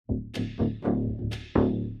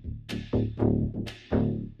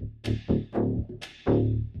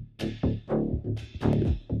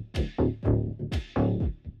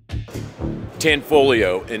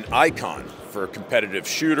Tanfoglio, an icon for competitive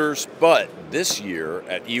shooters, but this year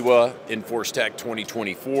at IWA Enforce Tac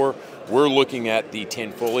 2024, we're looking at the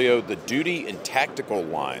Tanfoglio, the duty and tactical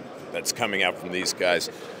line that's coming out from these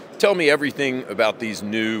guys. Tell me everything about these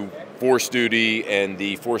new Force Duty and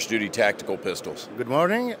the Force Duty tactical pistols. Good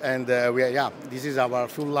morning, and this is our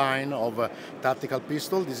full line of tactical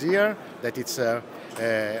pistol this year. That it's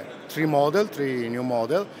three new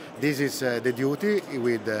model. This is the duty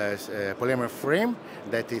with polymer frame.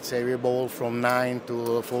 That it's available from 9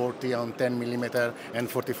 to 40 on 10 millimeter and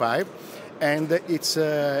 45. And it's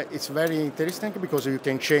very interesting because you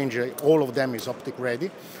can change, all of them is optic ready,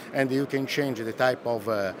 and you can change the type of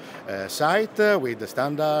sight with the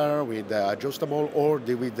standard, with the adjustable, or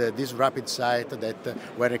with this rapid sight that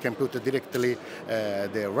where you can put directly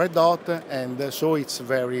the red dot, and so it's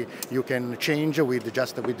very, you can change with the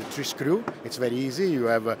 3 screw. It's very easy. You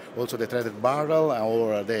have also the threaded barrel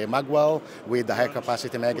or the magwell with the high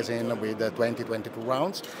capacity magazine with 22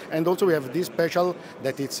 rounds, and also we have this special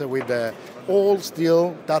that it's with the all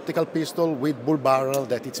steel tactical pistol with bull barrel.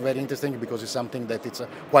 That it's very interesting because it's something that it's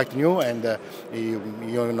quite new and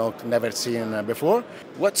you never seen before.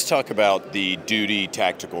 Let's talk about the duty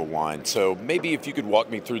tactical line. So maybe if you could walk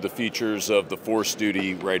me through the features of the Force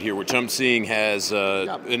Duty right here, which I'm seeing has an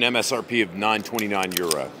MSRP of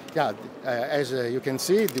 €929. Yeah, as you can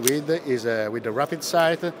see, the width is with the rapid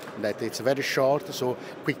sight, that it's very short, so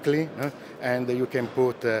quickly, and you can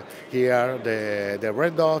put here the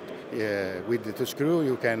red dot with the 2 screw.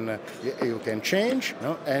 You can change,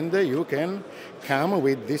 and you can come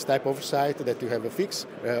with this type of sight that you have a fixed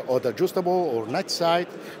or adjustable or night sight,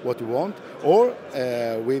 what you want, or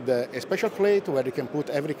with a special plate where you can put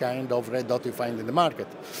every kind of red dot you find in the market.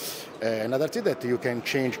 Another thing that you can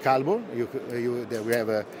change caliber.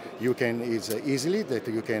 It's easily that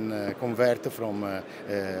you can convert from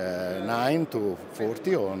 9 to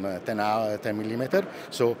 40 on 10 millimeter.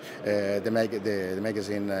 So the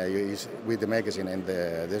magazine is with the magazine and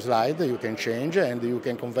the slide. You can change and you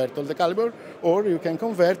can convert all the caliber, or you can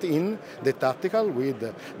convert in the tactical with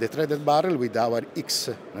the threaded barrel with our X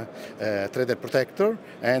threaded protector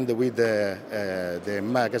and with the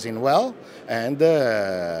magazine well, and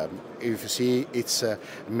if you see, it's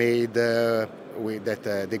made with that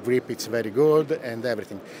the grip, it's very good and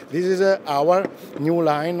everything. This is our new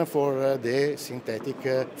line for the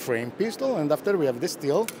synthetic frame pistol, and after we have the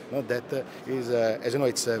steel that is, as you know,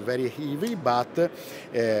 it's very heavy, but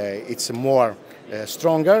it's more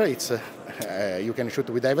stronger. It's you can shoot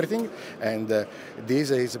with everything, and this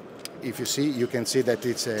is, if you see, you can see that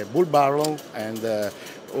it's a bull barrel, and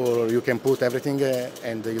or you can put everything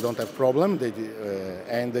and you don't have problem.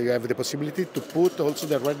 And you have the possibility to put also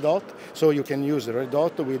the red dot, so you can use the red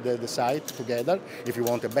dot with the sight together if you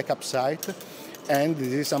want a backup sight. And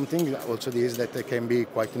this is something also that can be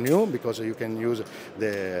quite new, because you can use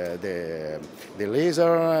the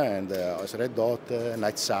laser and red dot,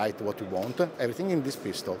 night sight, what you want, everything in this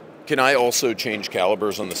pistol. Can I also change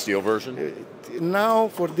calibers on the steel version? Now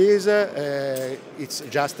for this, it's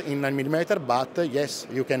just in 9 millimeter, but yes,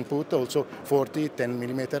 you can put also 40, 10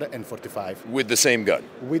 millimeter, and 45. With the same gun?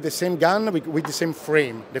 With the same gun, with the same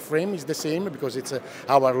frame. The frame is the same because it's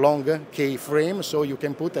our long K frame, so you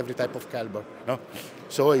can put every type of caliber. No?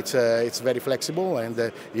 So it's very flexible,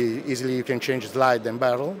 and easily you can change slide and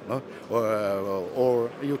barrel, no?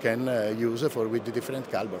 Or you can use with the different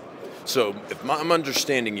caliber. So if I'm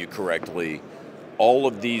understanding you correctly, all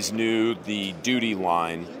of these new, the duty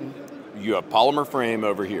line, you have polymer frame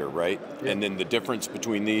over here, right? Yeah. And then the difference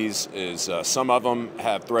between these is some of them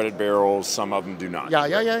have threaded barrels, some of them do not.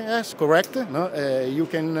 Yes, correct. No, you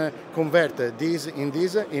can convert this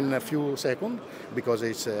in a few seconds, because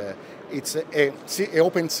it's a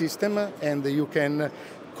open system, and you can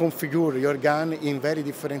configure your gun in very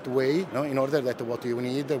different way, no, in order that what you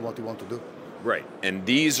need and what you want to do. Right, and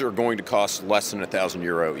these are going to cost less than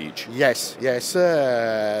 €1,000 each. Yes.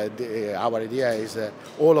 Our idea is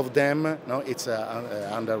all of them. No, it's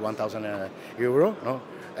under €1,000. No,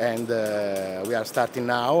 and we are starting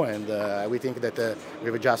now, and we think that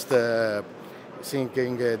we were just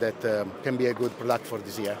thinking that can be a good product for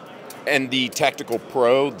this year. And the Tactical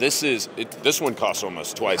Pro, this one costs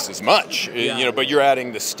almost twice as much, but you're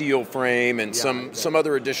adding the steel frame and some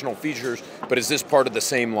other additional features. But is this part of the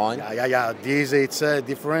same line? Yeah. This it's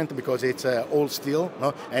different because it's all steel,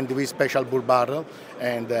 no? And with special bull barrel,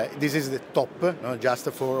 and this is the top, no? Just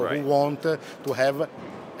for who want to have,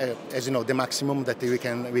 as you know, the maximum that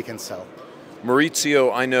we can sell.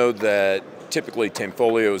 Maurizio, I know that typically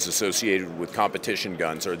Tanfoglio is associated with competition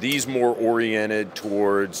guns. Are these more oriented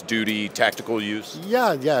towards duty, tactical use?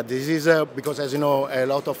 Yeah, this is because, as you know, a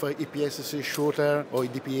lot of EPSC shooter or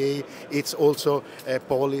DPA, it's also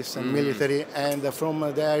police and military, and from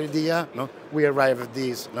the idea, we arrive at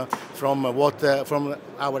this, from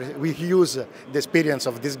we use the experience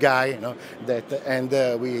of this guy,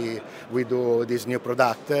 we do this new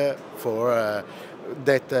product for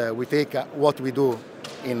that we take what we do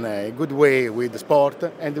in a good way with the sport,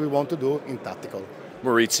 and we want to do in tactical.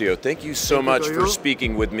 Maurizio, thank you so much for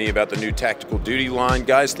speaking with me about the new tactical duty line.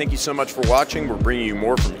 Guys, thank you so much for watching. We're bringing you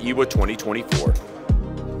more from IWA 2024.